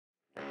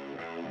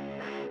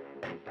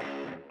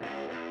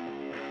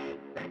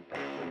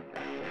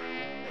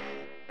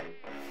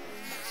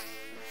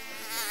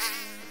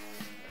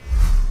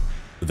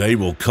They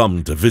will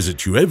come to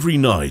visit you every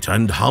night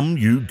and hum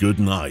you good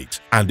night.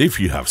 And if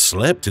you have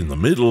slept in the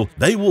middle,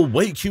 they will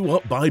wake you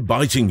up by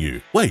biting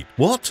you. Wait,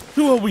 what?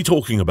 Who are we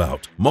talking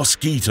about?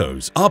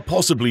 Mosquitoes are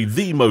possibly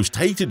the most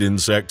hated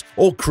insect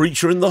or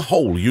creature in the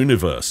whole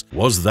universe.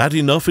 Was that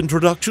enough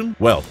introduction?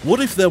 Well, what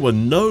if there were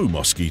no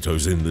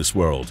mosquitoes in this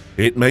world?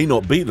 It may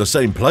not be the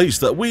same place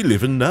that we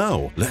live in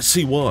now. Let's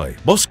see why.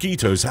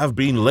 Mosquitoes have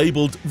been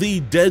labeled the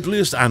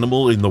deadliest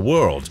animal in the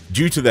world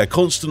due to their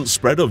constant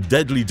spread of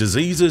deadly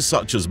diseases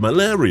such as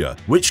malaria,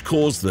 which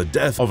caused the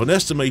death of an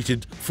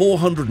estimated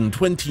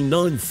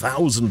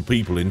 429,000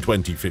 people in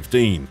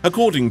 2015.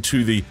 According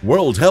to the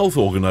World Health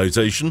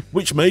Organization,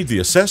 which made the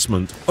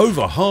assessment,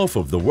 over half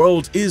of the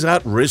world is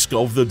at risk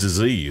of the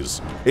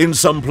disease. In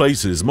some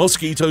places,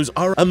 mosquitoes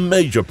are a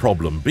major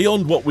problem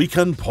beyond what we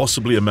can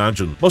possibly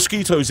imagine.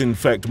 Mosquitoes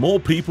infect more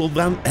people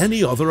than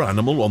any other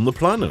animal on the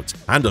planet,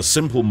 and a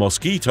simple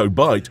mosquito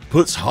bite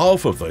puts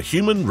half of the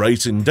human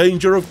race in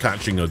danger of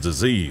catching a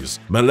disease.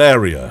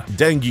 Malaria,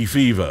 dengue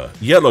fever,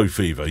 yellow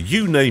fever,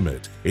 you name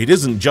it. It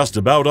isn't just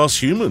about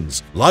us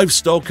humans.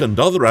 Livestock and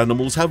other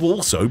animals have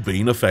also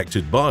been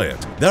affected by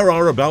it. There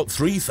are about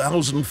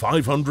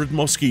 3,500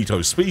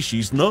 mosquito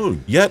species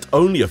known, yet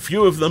only a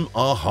few of them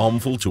are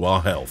harmful to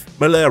our health.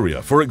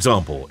 Malaria, for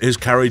example, is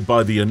carried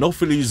by the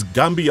Anopheles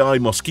gambiae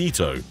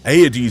mosquito.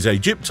 Aedes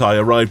aegypti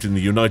arrived in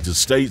the United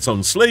States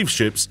on slave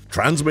ships,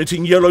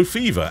 transmitting yellow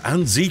fever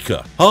and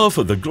Zika. Half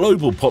of the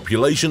global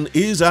population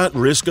is at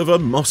risk of a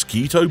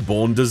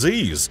mosquito-borne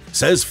disease,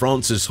 says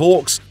Francis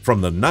Hawkes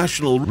from the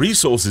National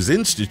Resources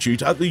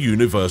Institute at the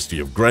University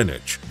of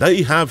Greenwich.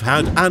 They have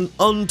had an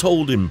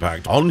untold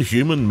impact on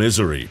human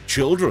misery.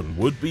 Children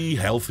would be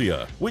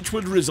healthier, which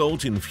would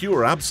result in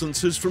fewer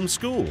absences from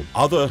school.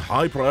 Other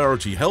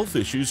high-priority health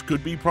issues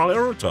could be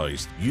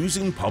prioritized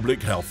using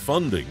public health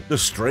funding. The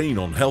strain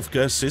on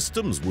healthcare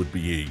systems would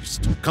be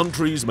eased.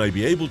 Countries may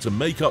be able to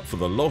make up for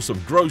the loss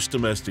of gross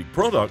domestic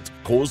product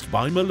caused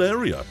by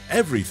malaria.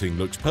 Everything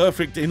looks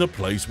perfect in a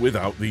place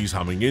without these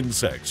humming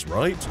insects,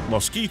 right?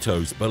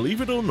 Mosquitoes, believe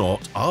it or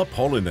not, are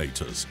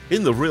pollinators.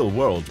 In the real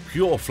world,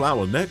 pure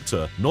flower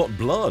nectar, not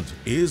blood,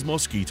 is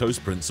mosquitoes'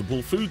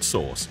 principal food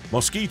source.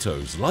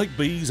 Mosquitoes, like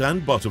bees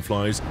and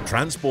butterflies,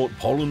 transport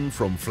pollen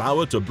from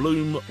flower to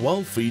bloom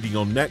while feeding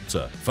on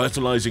nectar,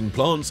 fertilizing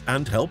plants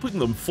and helping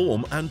them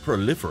form and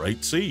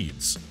proliferate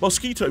seeds.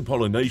 Mosquito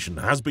pollination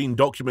has been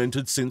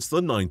documented since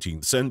the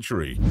 19th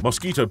century.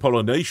 Mosquito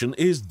pollination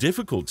is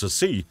difficult to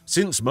see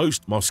since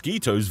most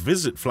mosquitoes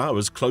visit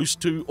flowers close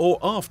to or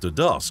after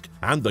dusk,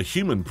 and the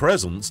human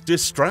presence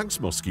distracts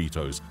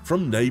mosquitoes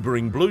from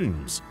neighboring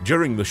blooms.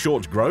 During the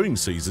short growing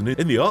season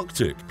in the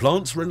Arctic,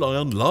 plants rely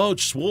on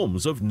large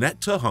swarms of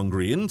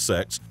nectar-hungry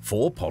insects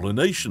for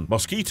pollination.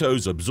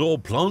 Mosquitoes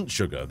absorb plant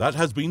sugar that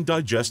has been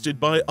digested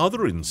by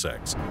other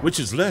insects, which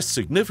is less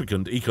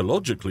significant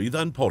ecologically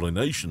than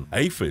pollination.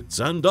 Aphids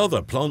and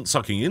other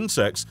plant-sucking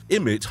insects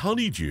emit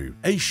honeydew,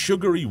 a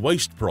sugary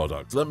waste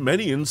product that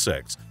many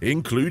insects,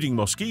 including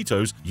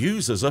mosquitoes,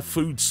 use as a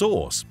food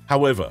source.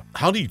 However,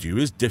 honeydew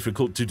is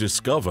difficult to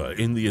discover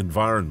in the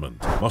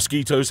environment.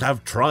 Mosquitoes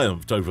have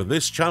triumphed over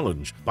this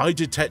challenge by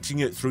detecting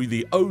it through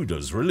the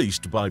odors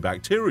released by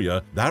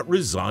bacteria that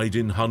reside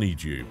in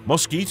honeydew.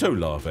 Mosquito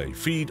larvae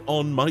feed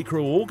on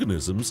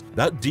microorganisms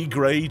that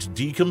degrade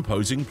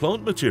decomposing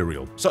plant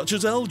material, such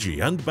as algae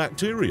and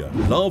bacteria.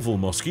 Larval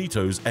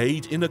mosquitoes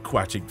aid in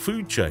aquatic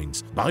food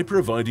chains by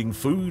providing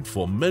food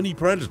for many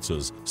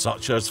predators,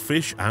 such as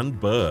fish and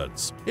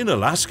birds. In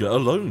Alaska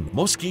alone,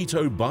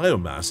 mosquito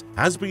biomass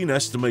has been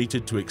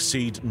estimated to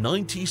exceed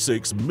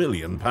 96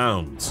 million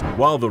pounds.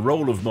 While the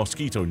role of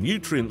mosquito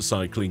nutrient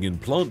cycling in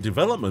plant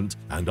development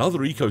and other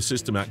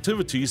ecosystem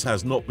activities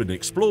has not been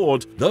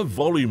explored, the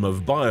volume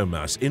of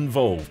biomass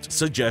involved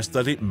suggests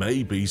that it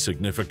may be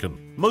significant.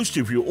 Most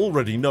of you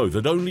already know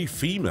that only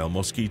female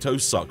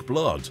mosquitoes suck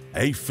blood.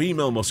 A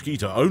female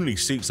mosquito only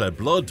seeks a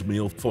blood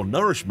meal for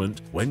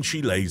nourishment when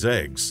she lays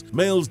eggs.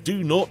 Males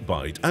do not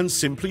bite and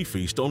simply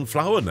feast on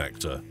flower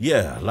nectar.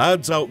 Yeah,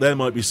 lads out there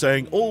might be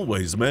saying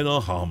always men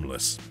are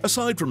harmless.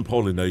 Aside from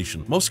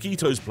pollination,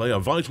 mosquitoes play a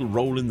vital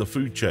role in the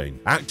food chain,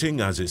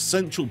 acting as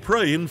essential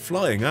prey in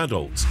flying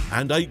adults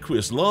and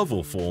aqueous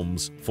larval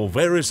forms for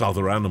various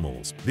other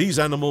animals. These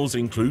animals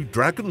include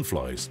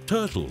dragonflies,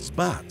 turtles,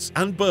 bats,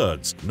 and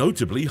birds,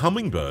 notably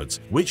hummingbirds,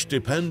 which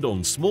depend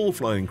on small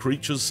flying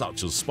creatures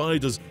such as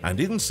spiders and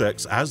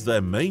insects as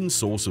their main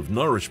source of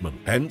nourishment.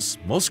 Hence,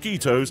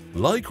 mosquitoes,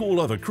 like all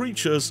other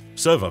creatures,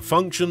 serve a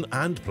function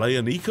and play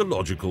an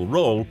ecological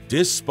role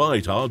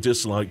despite our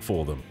dislike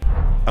for them.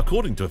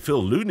 According to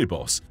Phil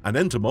Lunibos, an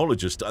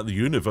entomologist at the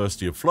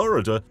University of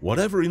Florida,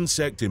 whatever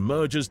insect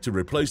emerges to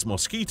replace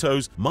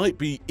mosquitoes might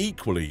be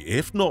equally,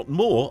 if not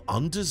more,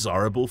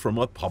 undesirable from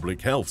a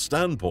public health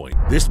standpoint.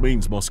 This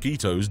means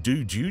mosquitoes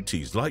do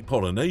duties like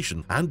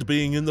pollination and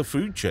being in the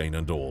food chain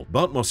and all,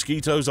 but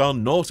mosquitoes are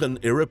not an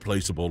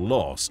irreplaceable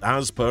loss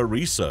as per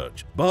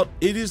research. But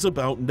it is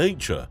about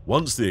nature.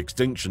 Once the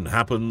extinction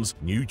happens,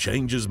 new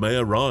changes may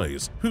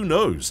arise. Who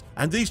knows?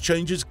 And these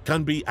changes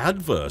can be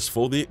adverse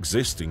for the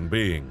existing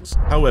beings.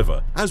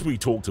 However, as we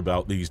talked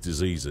about these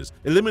diseases,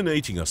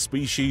 eliminating a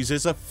species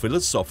is a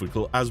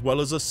philosophical as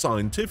well as a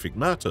scientific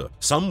matter.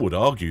 Some would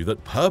argue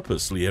that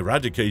purposely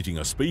eradicating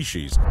a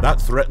species that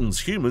threatens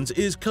humans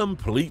is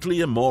completely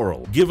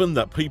immoral, given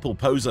that people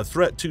pose a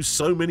threat to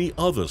so many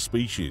other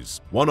species.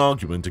 One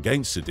argument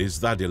against it is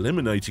that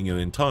eliminating an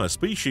entire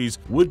species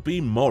would be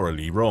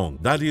morally wrong,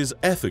 that is,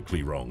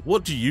 ethically wrong.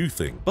 What do you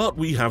think? But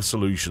we have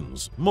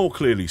solutions. More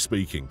clearly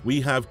speaking, we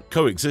have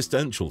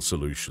coexistential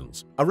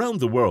solutions. Around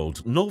the world,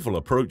 novel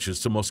approaches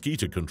to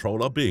mosquito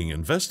control are being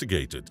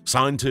investigated.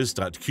 Scientists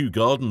at Kew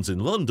Gardens in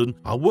London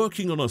are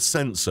working on a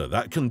sensor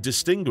that can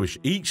distinguish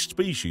each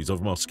species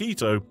of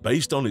mosquito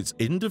based on its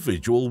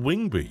individual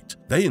wing beat.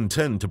 They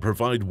intend to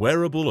provide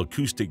wearable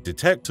acoustic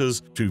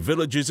detectors to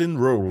villages in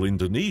rural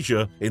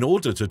Indonesia in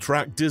order to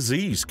track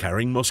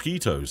disease-carrying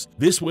mosquitoes.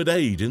 This would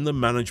aid in the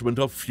management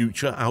of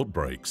future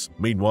outbreaks.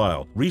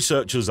 Meanwhile,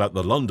 researchers at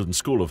the London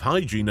School of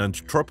Hygiene and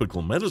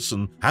Tropical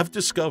Medicine have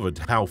discovered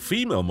how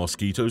female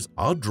mosquitoes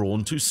are drawn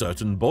to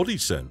certain body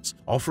scents,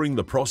 offering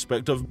the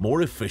prospect of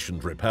more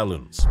efficient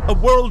repellents. A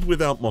world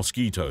without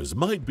mosquitoes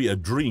might be a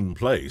dream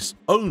place,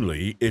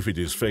 only if it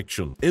is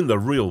fiction. In the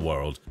real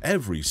world,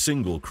 every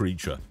single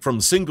creature, from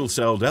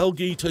single-celled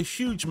algae to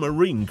huge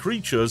marine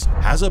creatures,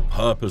 has a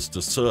purpose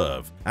to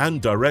serve,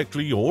 and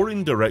directly or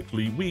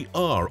indirectly, we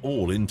are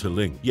all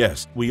interlinked.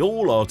 Yes, we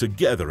all are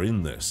together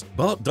in this,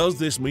 but does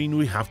this mean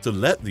we have to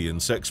let the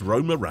insects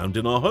roam around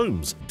in our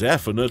homes?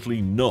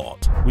 Definitely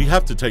not. We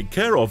have to take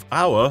care of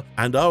our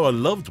and our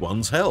loved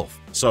ones' health.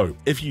 So,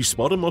 if you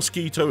spot a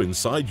mosquito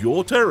inside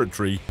your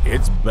territory,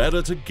 it's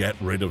better to get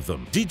rid of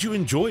them. Did you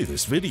enjoy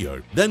this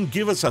video? Then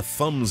give us a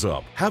thumbs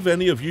up. Have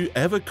any of you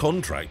ever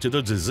contracted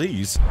a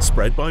disease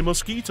spread by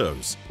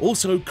mosquitoes?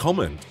 Also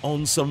comment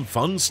on some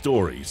fun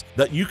stories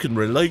that you can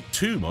relate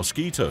to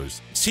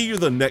mosquitoes. See you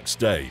the next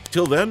day.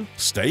 Till then,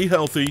 stay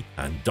healthy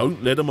and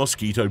don't let a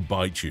mosquito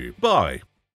bite you. Bye.